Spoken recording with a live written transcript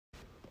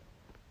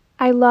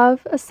I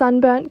love a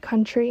sunburnt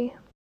country,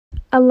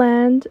 a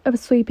land of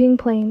sweeping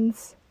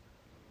plains,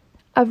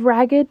 of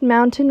ragged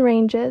mountain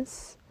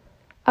ranges,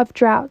 of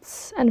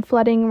droughts and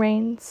flooding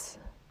rains.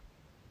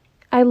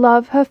 I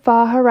love her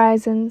far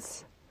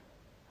horizons.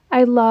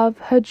 I love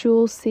her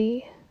jewel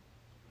sea,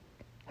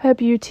 her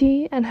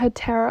beauty and her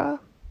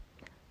terror,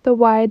 the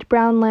wide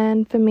brown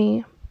land for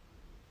me.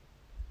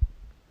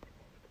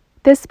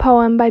 This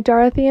poem by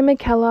Dorothea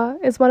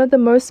McKellar is one of the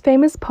most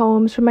famous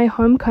poems from my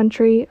home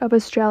country of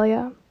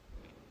Australia.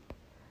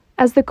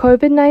 As the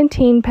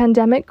COVID-19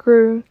 pandemic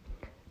grew,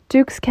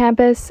 Duke's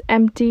campus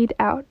emptied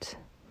out,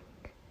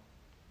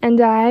 and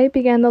I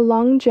began the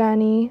long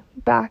journey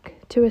back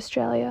to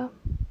Australia.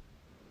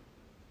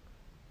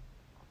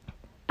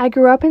 I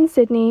grew up in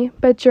Sydney,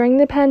 but during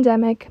the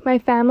pandemic, my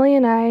family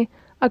and I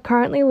are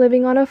currently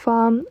living on a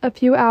farm a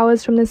few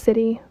hours from the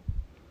city.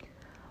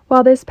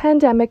 While this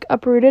pandemic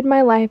uprooted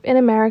my life in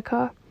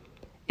America,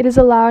 it is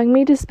allowing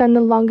me to spend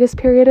the longest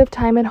period of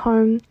time at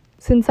home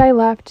since I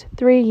left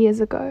 3 years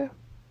ago.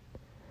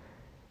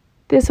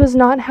 This was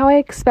not how I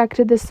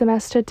expected this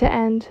semester to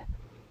end,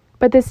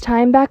 but this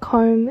time back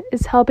home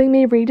is helping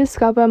me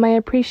rediscover my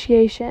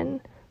appreciation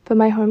for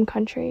my home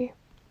country.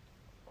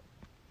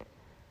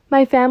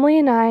 My family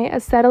and I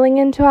are settling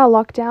into our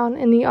lockdown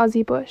in the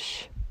Aussie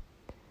bush.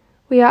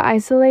 We are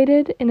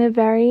isolated in a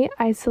very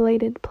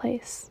isolated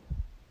place.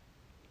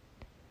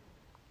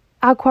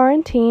 Our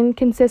quarantine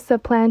consists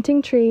of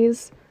planting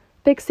trees,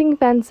 fixing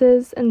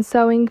fences, and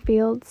sowing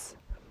fields.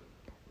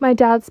 My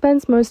dad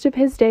spends most of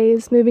his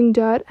days moving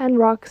dirt and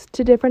rocks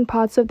to different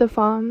parts of the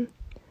farm,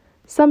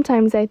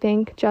 sometimes I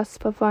think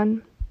just for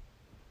fun.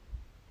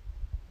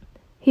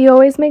 He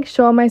always makes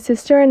sure my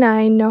sister and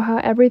I know how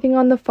everything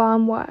on the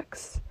farm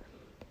works.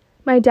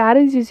 My dad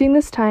is using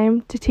this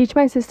time to teach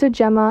my sister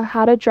Gemma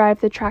how to drive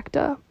the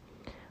tractor,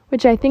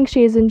 which I think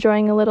she is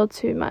enjoying a little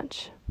too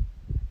much.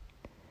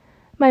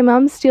 My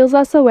mum steals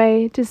us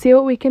away to see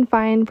what we can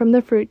find from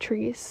the fruit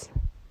trees.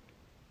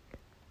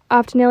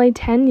 After nearly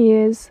 10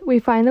 years, we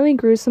finally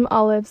grew some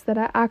olives that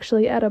are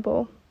actually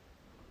edible.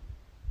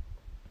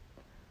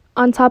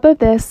 On top of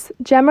this,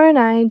 Gemma and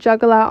I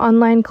juggle our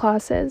online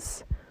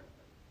classes.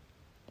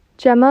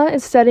 Gemma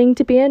is studying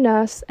to be a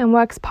nurse and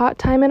works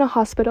part-time in a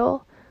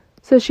hospital,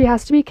 so she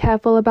has to be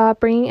careful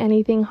about bringing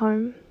anything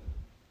home.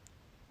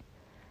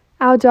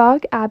 Our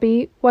dog,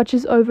 Abby,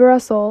 watches over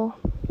us all.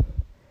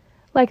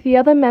 Like the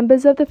other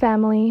members of the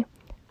family,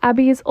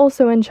 Abby is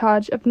also in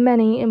charge of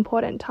many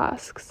important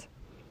tasks,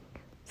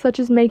 such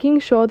as making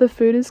sure the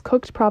food is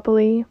cooked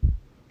properly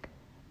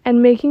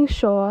and making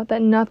sure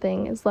that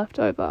nothing is left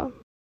over.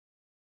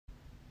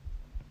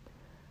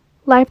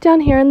 Life down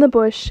here in the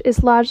bush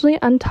is largely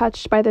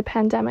untouched by the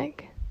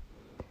pandemic.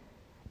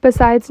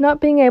 Besides not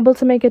being able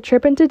to make a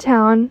trip into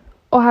town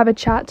or have a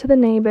chat to the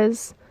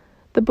neighbors,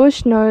 the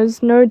bush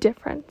knows no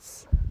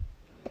difference.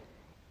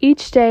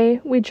 Each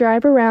day, we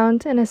drive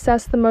around and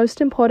assess the most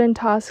important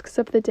tasks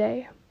of the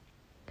day.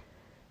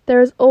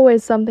 There is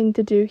always something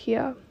to do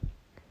here.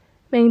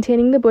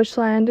 Maintaining the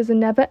bushland is a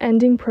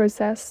never-ending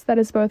process that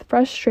is both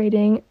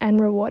frustrating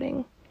and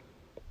rewarding.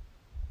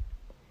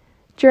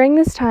 During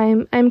this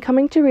time, I am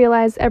coming to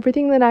realize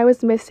everything that I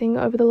was missing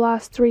over the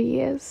last 3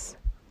 years.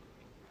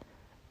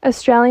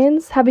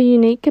 Australians have a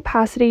unique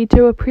capacity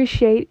to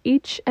appreciate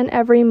each and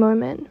every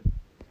moment.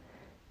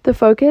 The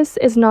focus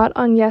is not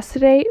on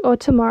yesterday or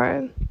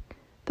tomorrow.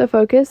 The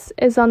focus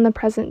is on the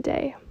present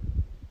day.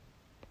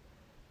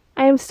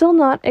 I am still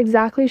not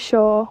exactly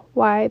sure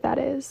why that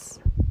is.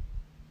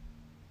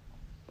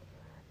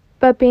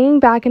 But being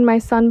back in my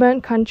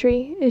sunburnt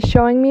country is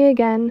showing me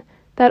again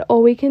that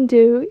all we can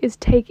do is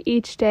take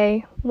each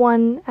day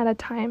one at a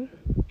time.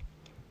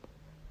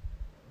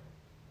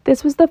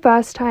 This was the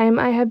first time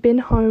I have been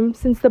home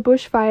since the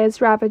bushfires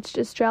ravaged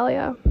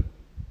Australia.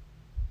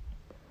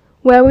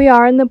 Where we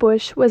are in the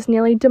bush was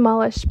nearly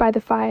demolished by the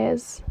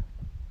fires.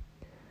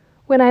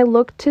 When I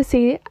looked to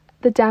see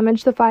the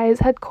damage the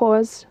fires had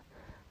caused,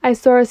 I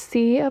saw a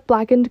sea of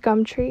blackened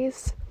gum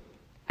trees.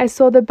 I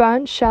saw the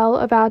burnt shell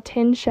of our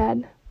tin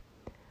shed.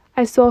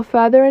 I saw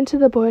further into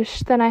the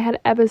bush than I had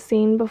ever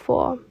seen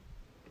before.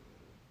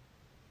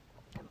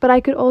 But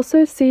I could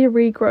also see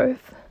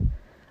regrowth.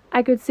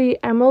 I could see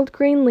emerald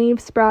green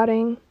leaves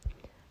sprouting.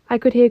 I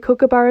could hear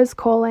kookaburras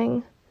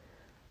calling.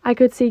 I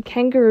could see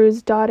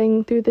kangaroos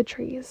darting through the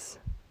trees.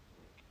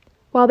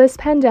 While this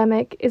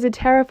pandemic is a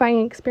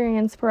terrifying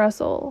experience for us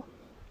all,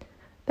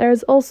 there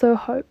is also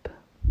hope.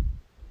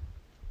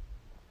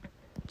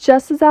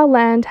 Just as our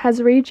land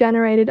has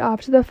regenerated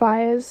after the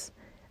fires,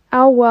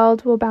 our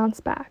world will bounce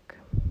back.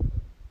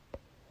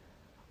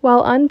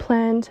 While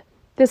unplanned,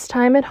 this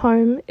time at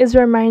home is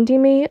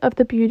reminding me of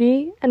the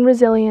beauty and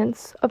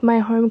resilience of my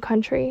home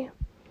country.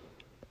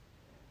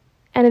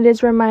 And it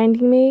is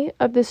reminding me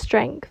of the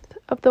strength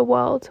of the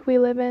world we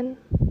live in.